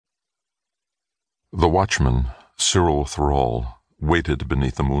The watchman, Cyril Thrall, waited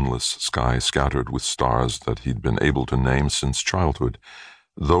beneath the moonless sky scattered with stars that he'd been able to name since childhood,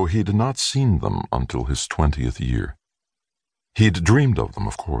 though he'd not seen them until his 20th year. He'd dreamed of them,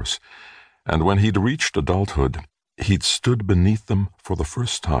 of course, and when he'd reached adulthood, he'd stood beneath them for the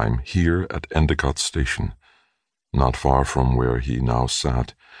first time here at Endicott Station, not far from where he now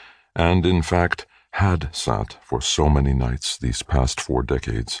sat, and in fact had sat for so many nights these past 4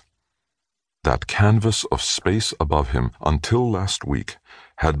 decades. That canvas of space above him, until last week,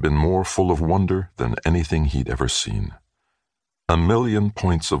 had been more full of wonder than anything he'd ever seen. A million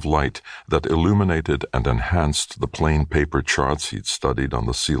points of light that illuminated and enhanced the plain paper charts he'd studied on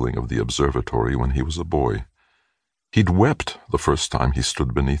the ceiling of the observatory when he was a boy. He'd wept the first time he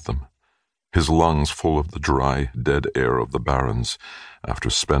stood beneath them, his lungs full of the dry, dead air of the barrens, after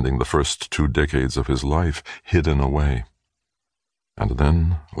spending the first 2 decades of his life hidden away. And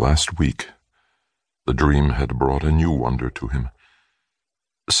then, last week, the dream had brought a new wonder to him.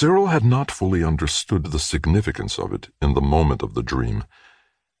 Cyril had not fully understood the significance of it in the moment of the dream,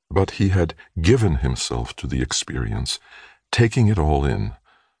 but he had given himself to the experience, taking it all in,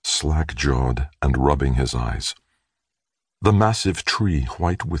 slack-jawed and rubbing his eyes. The massive tree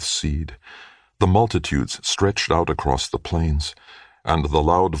white with seed, the multitudes stretched out across the plains, and the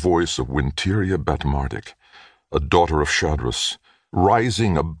loud voice of Winteria Batmardic, a daughter of Shadrus,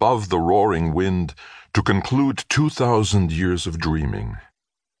 rising above the roaring wind to conclude 2,000 years of dreaming,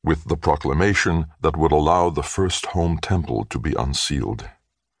 with the proclamation that would allow the first home temple to be unsealed.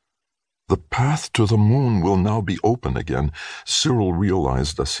 The path to the moon will now be open again, Cyril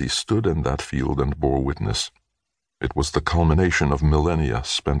realized as he stood in that field and bore witness. It was the culmination of millennia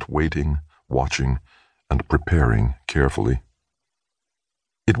spent waiting, watching, and preparing carefully.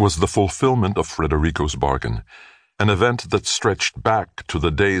 It was the fulfillment of Frederico's bargain, an event that stretched back to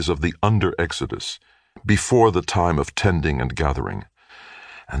the days of the under-Exodus, before the time of tending and gathering.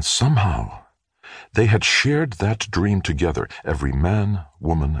 And somehow, they had shared that dream together, every man,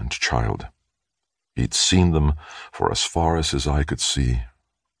 woman, and child. He'd seen them for as far as his eye could see,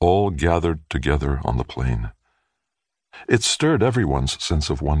 all gathered together on the plain. It stirred everyone's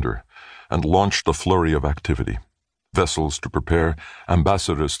sense of wonder, and launched a flurry of activity. Vessels to prepare,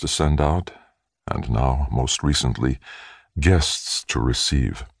 ambassadors to send out, and now, most recently, guests to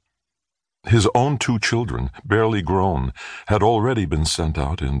receive. His own 2 children, barely grown, had already been sent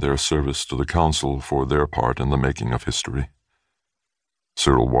out in their service to the council for their part in the making of history.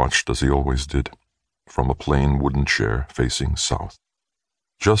 Cyril watched as he always did, from a plain wooden chair facing south,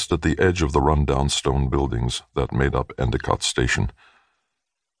 just at the edge of the run-down stone buildings that made up Endicott Station.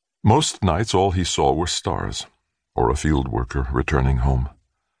 Most nights all he saw were stars, or a field worker returning home.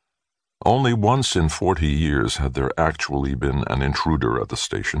 Only once in 40 years had there actually been an intruder at the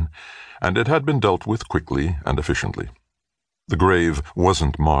station, and it had been dealt with quickly and efficiently. The grave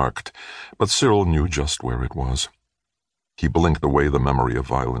wasn't marked, but Cyril knew just where it was. He blinked away the memory of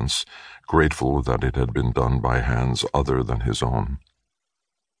violence, grateful that it had been done by hands other than his own.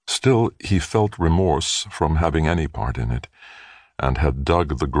 Still, he felt remorse from having any part in it, and had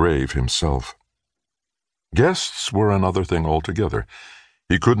dug the grave himself. Guests were another thing altogether.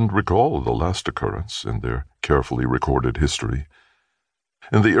 He couldn't recall the last occurrence in their carefully recorded history.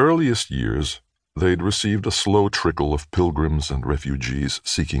 In the earliest years, they'd received a slow trickle of pilgrims and refugees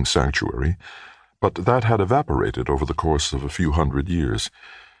seeking sanctuary, but that had evaporated over the course of a few hundred years.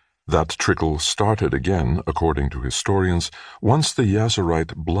 That trickle started again, according to historians, once the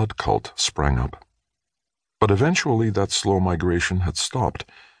Yazorite blood cult sprang up. But eventually that slow migration had stopped,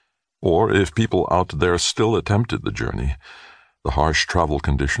 or if people out there still attempted the journey, the harsh travel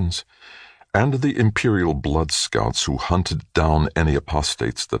conditions, and the imperial blood scouts who hunted down any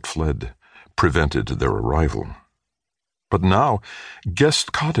apostates that fled, prevented their arrival. But now,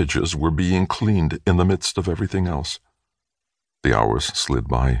 guest cottages were being cleaned in the midst of everything else. The hours slid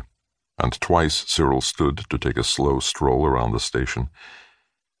by, and twice Cyril stood to take a slow stroll around the station.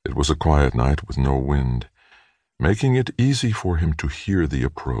 It was a quiet night with no wind, making it easy for him to hear the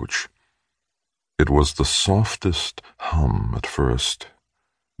approach. It was the softest hum at first,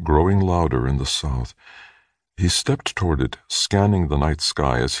 growing louder in the south. He stepped toward it, scanning the night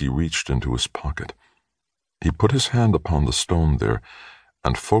sky as he reached into his pocket. He put his hand upon the stone there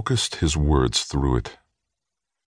and focused his words through it.